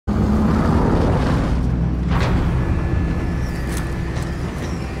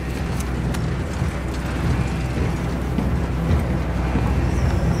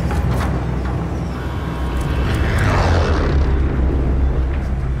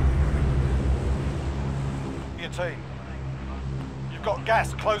your team. You've got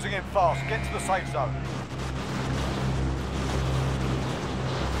gas closing in fast. Get to the safe zone.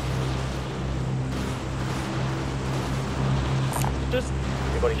 Just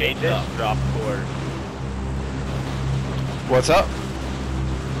anybody change this? Drop port. What's up?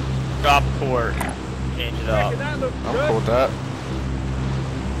 Drop port. Change it up. I'm cool with that.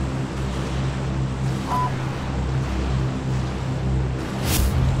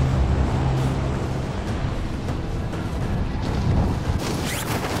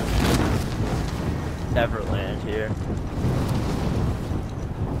 Never land here.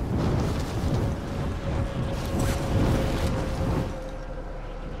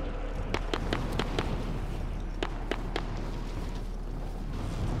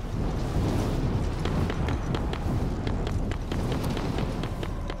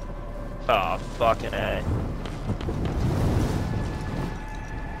 Oh, fucking A.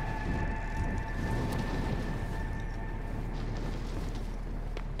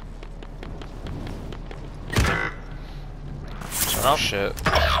 Oh shit.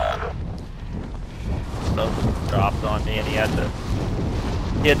 So dropped on me and he had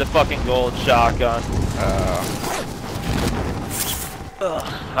the fucking gold shotgun.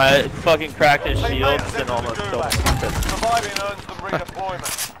 I fucking cracked his shields and almost killed him. Surviving earns them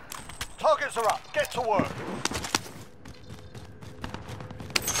redeployment. Targets are up. Get to work.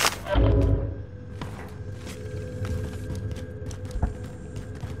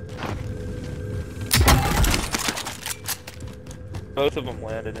 Both of them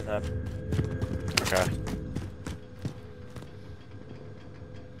landed in that. Okay.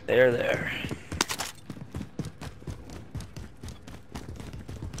 They're there.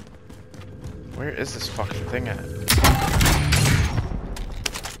 Where is this fucking thing at?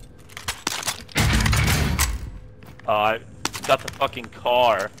 Oh, I got the fucking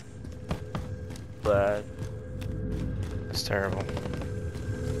car. But That's terrible.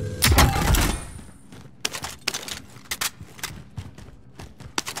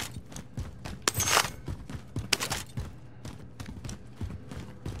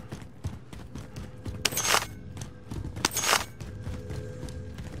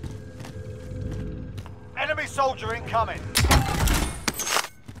 Enemy soldier incoming.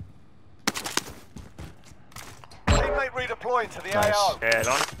 Teammate redeploying to the Nice. AO. yeah, I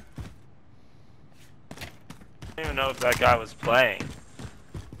don't even know if that guy was playing.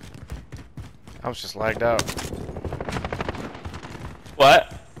 I was just lagged out.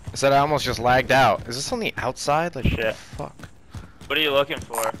 What? I said I almost just lagged out. Is this on the outside? Like, Shit. fuck. What are you looking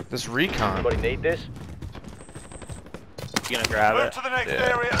for? This recon. Anybody need this? You gonna grab Move it? to the next Yeah.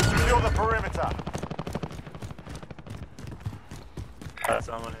 area and secure the perimeter. Got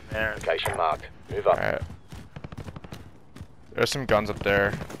someone in there. Location marked. Move up. Alright. There's some guns up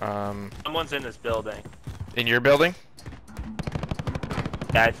there. Someone's in this building. In your building?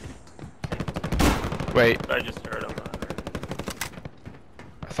 Yeah, Wait, I just heard him.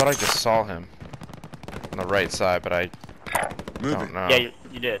 I thought I just saw him on the right side, but I don't know. Yeah,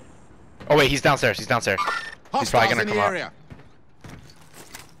 you did. Oh wait, he's downstairs. He's downstairs. He's probably gonna come up.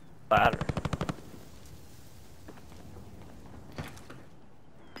 Ladder.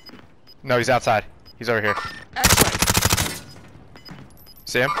 No, he's outside. He's over here.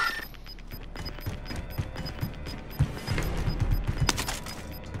 See him?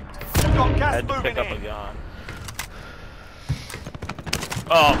 You've got I gas had to moving pick up a in. gun.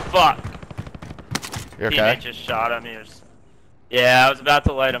 Oh fuck! You okay? Teammate just shot at me. Yeah, I was about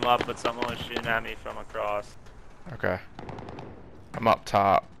to light him up, but someone was shooting at me from across. Okay. I'm up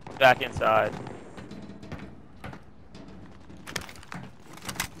top. Back inside.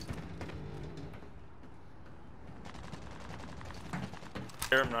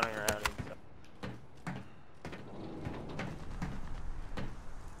 Hear him running around.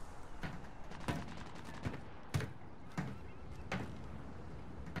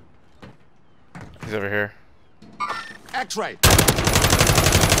 He's over here. X-ray.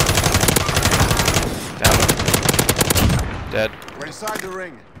 Down. Dead. We're inside the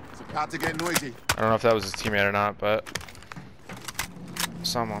ring. It's about to get noisy. I don't know if that was his teammate or not, but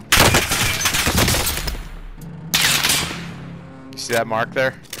someone. You see that mark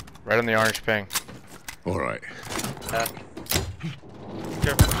there? Right on the orange ping. All right.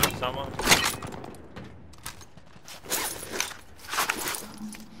 Careful from someone.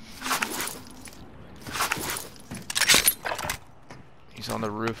 He's on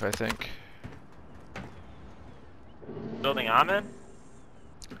the roof, I think. Building I'm in?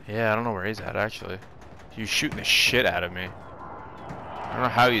 Yeah, I don't know where he's at actually. He was shooting the shit out of me. I don't know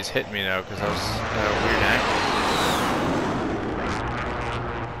how he's hitting me though, because I was at a weird angle.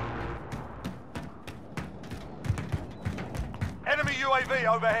 Enemy UAV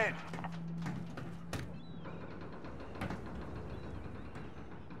overhead.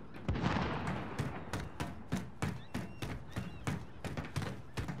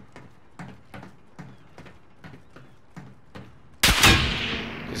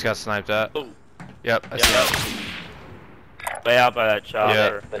 He's got sniped at. Ooh. Yep, I see him. Way out by that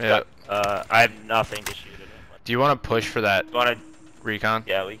chopper. Yeah. I have nothing to shoot at him. Do you want to push for that You wanna? recon?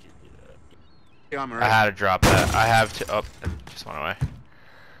 Yeah, we can do that. Yeah, I'm I had to drop that. I have to. Oh, it just went away.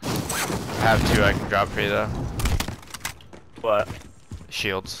 I have two I can drop for you though. What?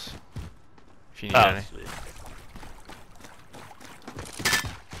 Shields. If you need Oh, any. sweet.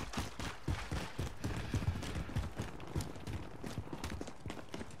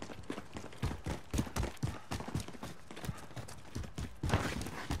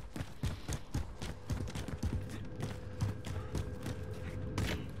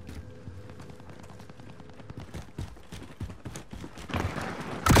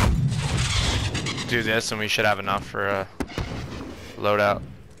 Do this and we should have enough for a loadout.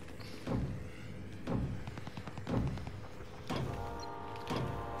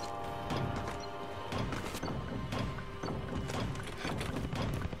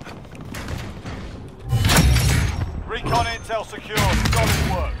 Recon intel secure.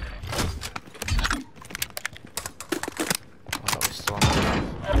 Solid work. Oh, we still on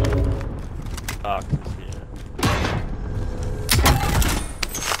Boxes here.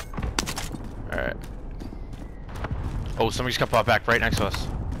 Alright. Oh, somebody's gonna pop back right next to us.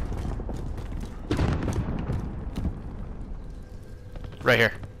 Right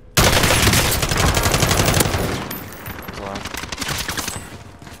here. That's a lot.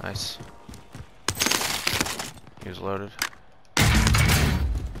 Nice. He was loaded.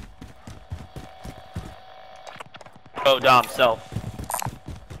 Oh, Dom, self.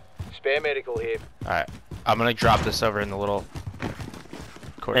 Spare medical here. Alright. I'm gonna drop this over in the little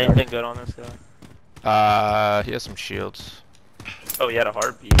courtyard. Anything good on this guy? He has some shields. Oh, he had a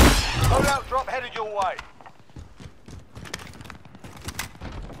heartbeat. Loadout drop headed your way.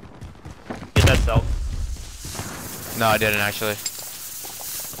 Get that self. No, I didn't actually.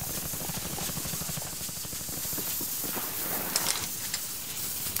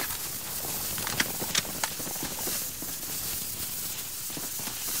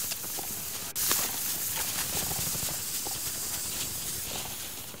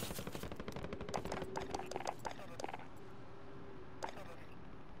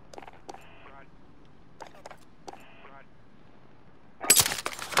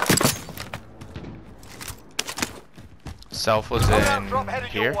 Self was Loadout in drop headed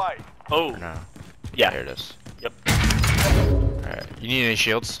here? your way. Oh, Or no? yeah. There it is. Yep. Alright. You need any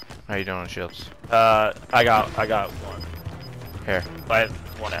shields? How you doing on shields? I got one. Here. I have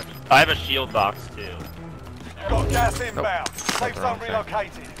one extra. I have a shield box too. Got gas inbound. Safe the wrong zone thing.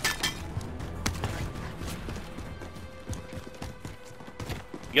 relocated.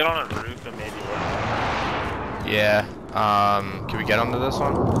 Get on a roof and maybe look. Yeah. Can we get onto this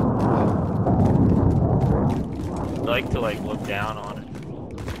one? I like to look down on it.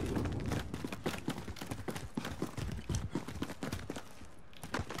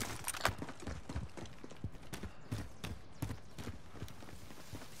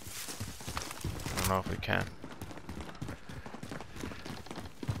 I don't know if we can.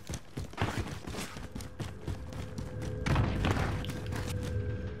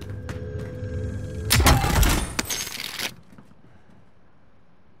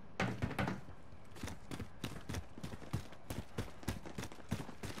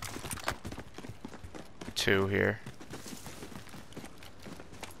 Two here.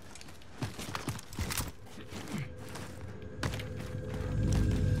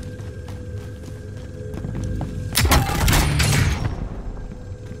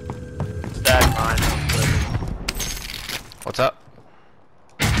 Stack mine real quick. What's up?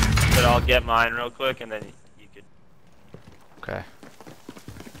 But I'll get mine real quick and then you could. Okay.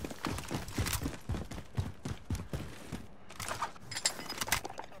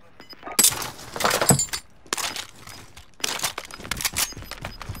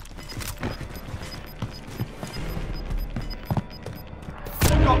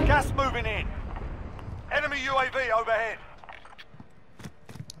 Got gas moving in. Enemy UAV overhead.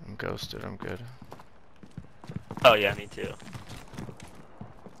 I'm ghosted, I'm good. Oh yeah, me too.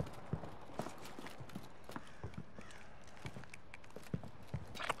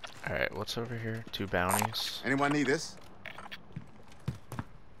 Alright, what's over here? Two bounties. Anyone need this?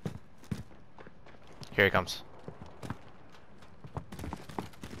 Here he comes.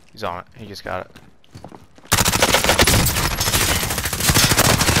 He's on it. He just got it.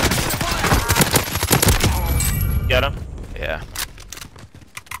 Get him. Yeah.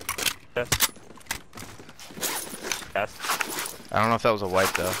 don't know if that was a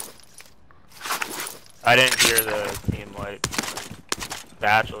wipe though. I didn't hear the team wipe.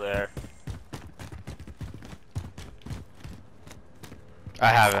 Batchel there. I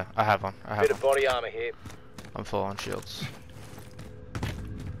have it. I have one. I have Bit of one. body armor here. I'm full on shields.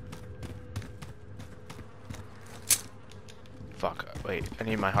 Fuck. Wait. I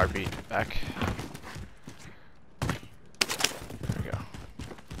need my heartbeat back. There we go.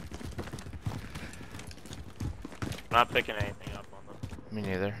 I'm not picking anything up on them. Me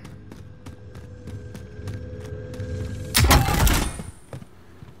neither.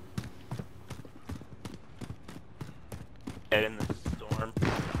 Get in the storm.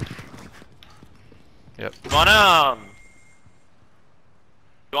 Yep. You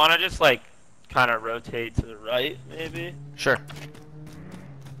wanna just like kind of rotate to the right, maybe? Sure.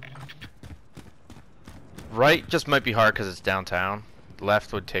 Right just might be hard because it's downtown.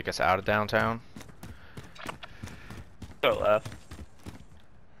 Left would take us out of downtown. Go left.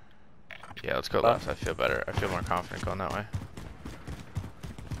 Yeah, let's go left. I feel better. I feel more confident going that way.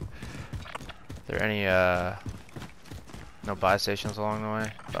 Are there any no buy stations along the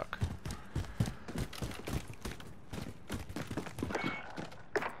way? Fuck.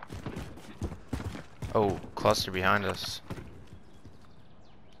 Oh, cluster behind us.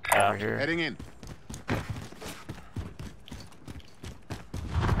 Over here. Heading in.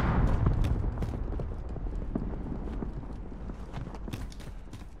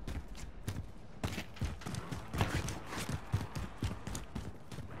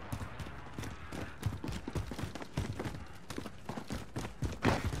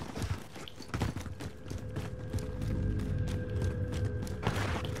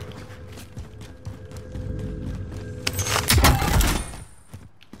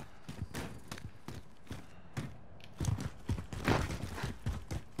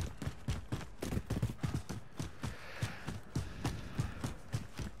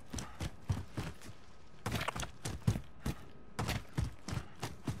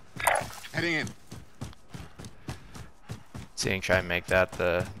 Heading in. Seeing try and make that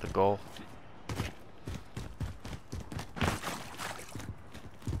the goal.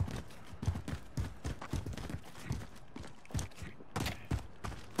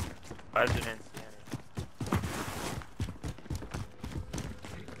 I didn't see any.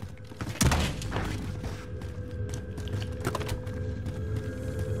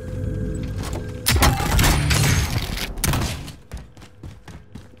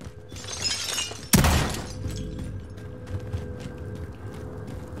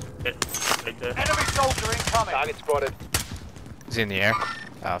 Right there. Enemy soldier incoming. Target spotted. Is he in the air?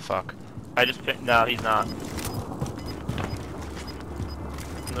 Ah, fuck. I just picked. No, he's not. On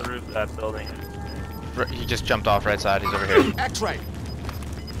the roof of that building. He just jumped off right side. He's over here. X-ray.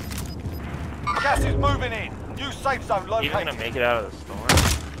 Gas is moving in. New safe zone Are you located. gonna make it out of the storm?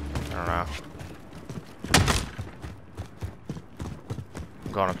 I don't know.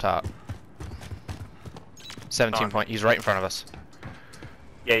 I'm going up top. 17 point. He's right in front of us.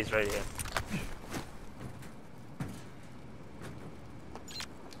 Yeah, he's right here.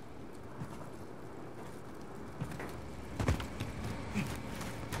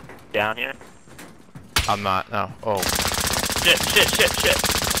 Down here. I'm not. No. Oh. Shit!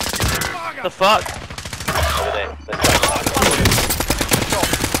 The fuck? Over there. Let's go.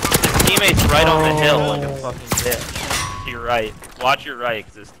 His teammate's right on the hill like a fucking bitch. To your right. Watch your right,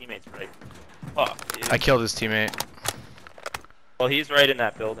 because his teammate's right. Fuck, dude. I killed his teammate. Well, he's right in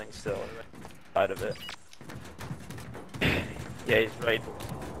that building still, right side of it. Yeah, he's right.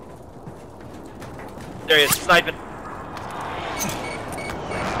 There he is, sniping.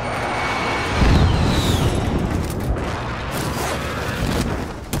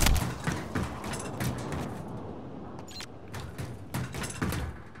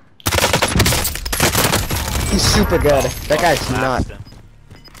 He's super good. That guy's Smashed nuts. him.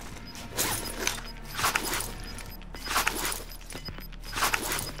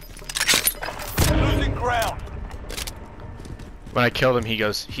 Losing ground. When I killed him, he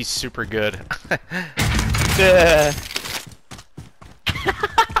goes, he's super good.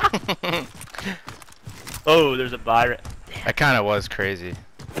 Oh, there's a buy. That kind of was crazy.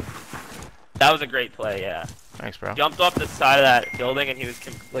 That was a great play, yeah. Thanks, bro. Jumped off the side of that building and he was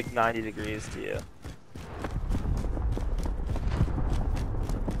like 90 degrees to you.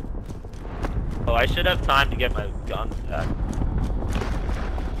 Oh, I should have time to get my guns back.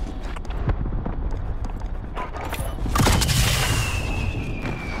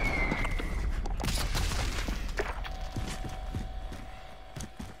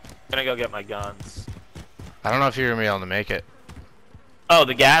 Gonna go get my guns. I don't know if you're gonna be able to make it. Oh,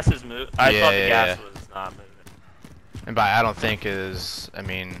 the gas is moving. I Yeah, thought the yeah, gas yeah. was not moving. And by I don't think is, I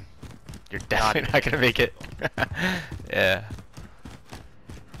mean, you're definitely not gonna make it. Yeah.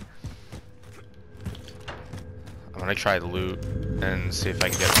 I'm gonna try to loot and see if I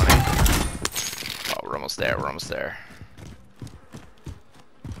can get money. Oh, we're almost there. We're almost there.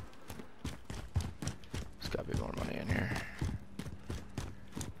 There's gotta be more money in here.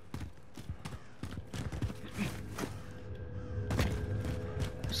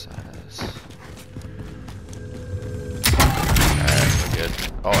 Size. Alright, we're good.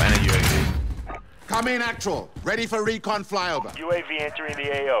 Oh, and a UAV. Come in, actual. Ready for recon flyover. UAV entering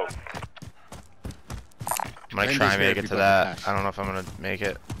the AO. I'm gonna try and make it to that. I don't know if I'm gonna make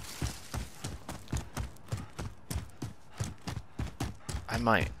it. I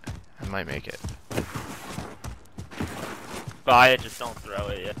might make it. Buy it, just don't throw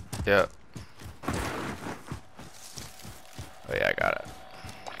it yet. Yep. Oh yeah, I got it.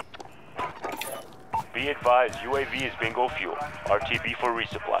 Be advised, UAV is bingo fuel. RTB for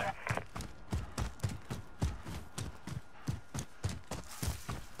resupply.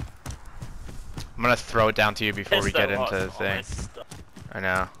 I'm gonna throw it down to you before we get into the thing. I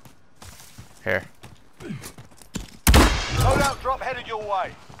know. Here. Loadout drop headed your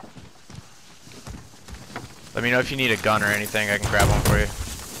way. Let me know if you need a gun or anything. I can grab one for you.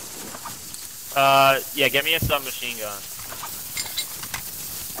 Yeah, get me a submachine gun.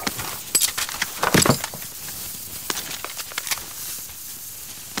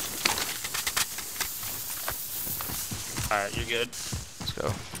 Alright, you're good. Let's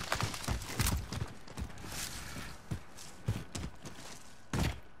go.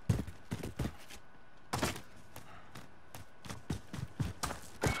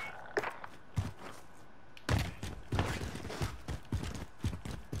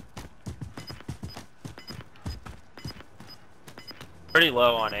 Pretty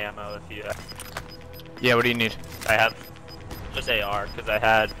low on ammo if you. Yeah, what do you need? I have just AR because I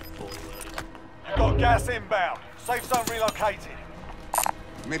had fully loaded. You've got gas inbound. Safe zone relocated.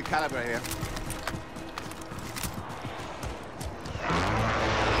 Mid-caliber here.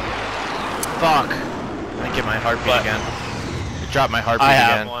 Fuck. I didn't get my heartbeat What? again. I dropped my heartbeat I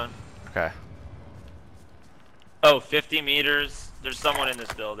again. have one. Okay. Oh, 50 meters. There's someone in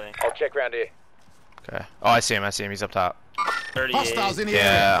this building. I'll check around here. Okay. Oh, I see him. I see him. He's up top. 38. Hostiles in the area.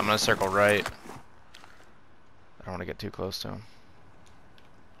 Yeah, I'm gonna circle right. I don't want to get too close to him.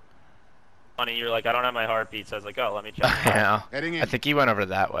 Funny, you're like, I don't have my heartbeat, so I was like, oh, let me check. Yeah. Heading in. I think he went over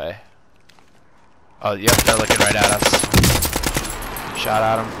that way. Oh, yep, they're looking right at us. Shot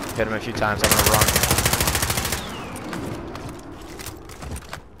at him. Hit him a few times. I'm gonna run.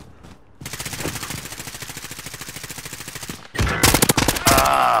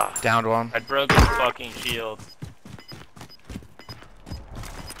 Downed one. I broke his fucking shield.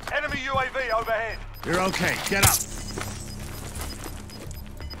 Enemy UAV overhead. You're okay. Get up.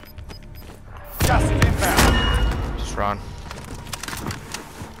 Gas is inbound. Just run.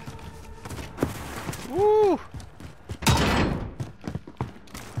 Woo!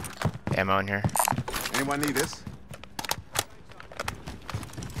 Ammo in here. Anyone need this?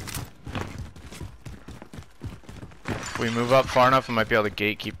 If we move up far enough, we might be able to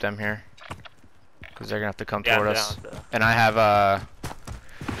gatekeep them here. Because they're gonna have to come Yeah, toward I'm us. down with that. And I have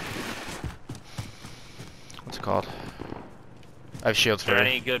what's it called? I have shields Is for there you.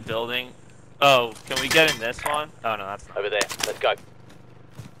 any good building? Oh, can we get in this one? Oh no, that's not. Over there. Let's go.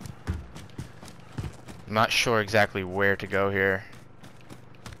 I'm not sure exactly where to go here.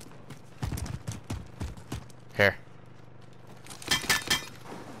 Here.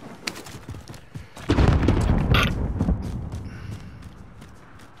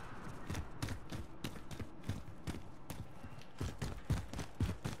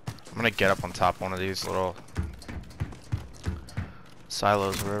 I'm gonna get up on top of one of these little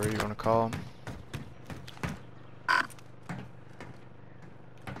silos, whatever you want to call them.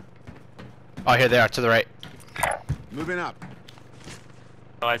 Oh, here they are, to the right. Moving up.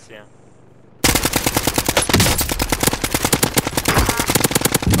 Oh, I see him.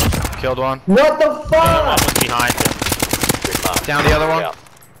 Killed one. What the The other fuck? one was behind him. Good mark. Down the other one. Yeah.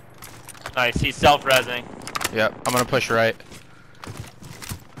 Nice, he's self-resing. Yep, I'm gonna push right.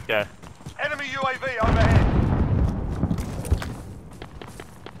 Okay. Enemy UAV overhead.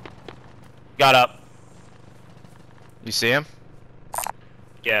 Got up. You see him?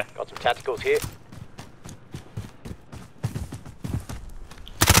 Yeah. Got some tacticals here.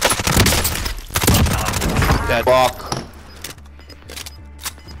 Dead. Fuck.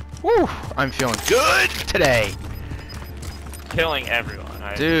 Woo! I'm feeling good today. Killing everyone.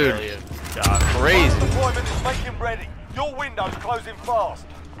 I Dude. Really a job. Crazy. Deployment is making ready. Your window's closing fast.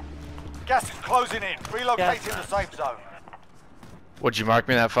 Gas is closing in. Relocating the safe zone. Would you mark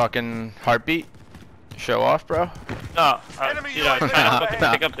me that fucking heartbeat? Show off, bro? No, Enemy dude, I was UAV trying to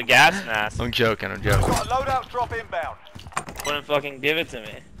overhead. pick up the gas mask. I'm joking, I'm joking. Got a loadout drop inbound. Wouldn't fucking give it to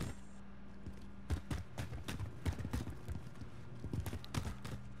me.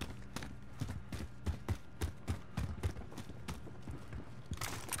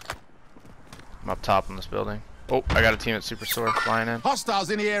 I'm up top in this building. Oh, I got a team at Superstore flying in. Hostiles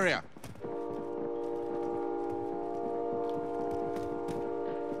in the area.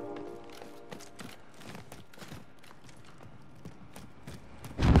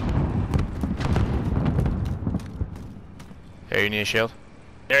 Here, you need a shield?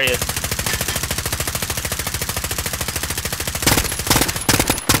 There he is.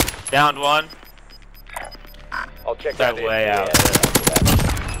 Downed one. I'll check That that way in. out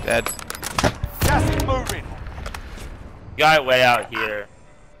Dead. Gas is moving. Guy way out here.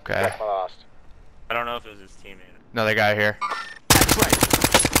 Okay. Check my last. I don't know if it was his teammate. Another guy here. X-ray.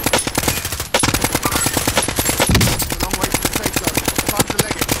 A long way to the safe zone. Time to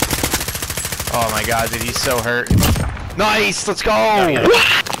leg it. Oh my god, dude, he's so hurt. Nice, let's go!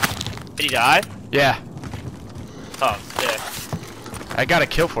 Did he die? Yeah, Oh, sick. I got a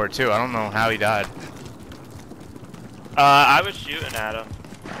kill for it too. I don't know how he died. I was shooting at him.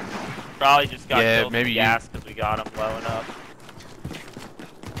 Probably just got Yeah, killed maybe with you- gas because we got him low enough.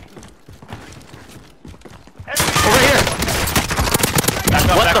 Over here! Back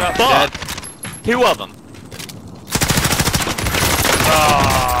up, What back the up. fuck? Two of them.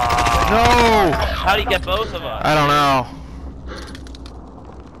 Oh, No! how'd he get both of us? I don't know.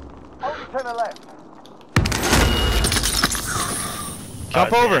 Only 10 are left. Jump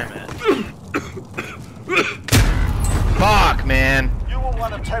God over. damn it. Fuck, man. You were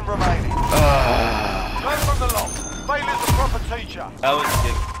one of 10 remaining. Learn from the lot. Failure's a proper teacher. That was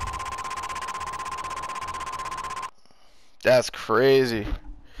good. That's crazy.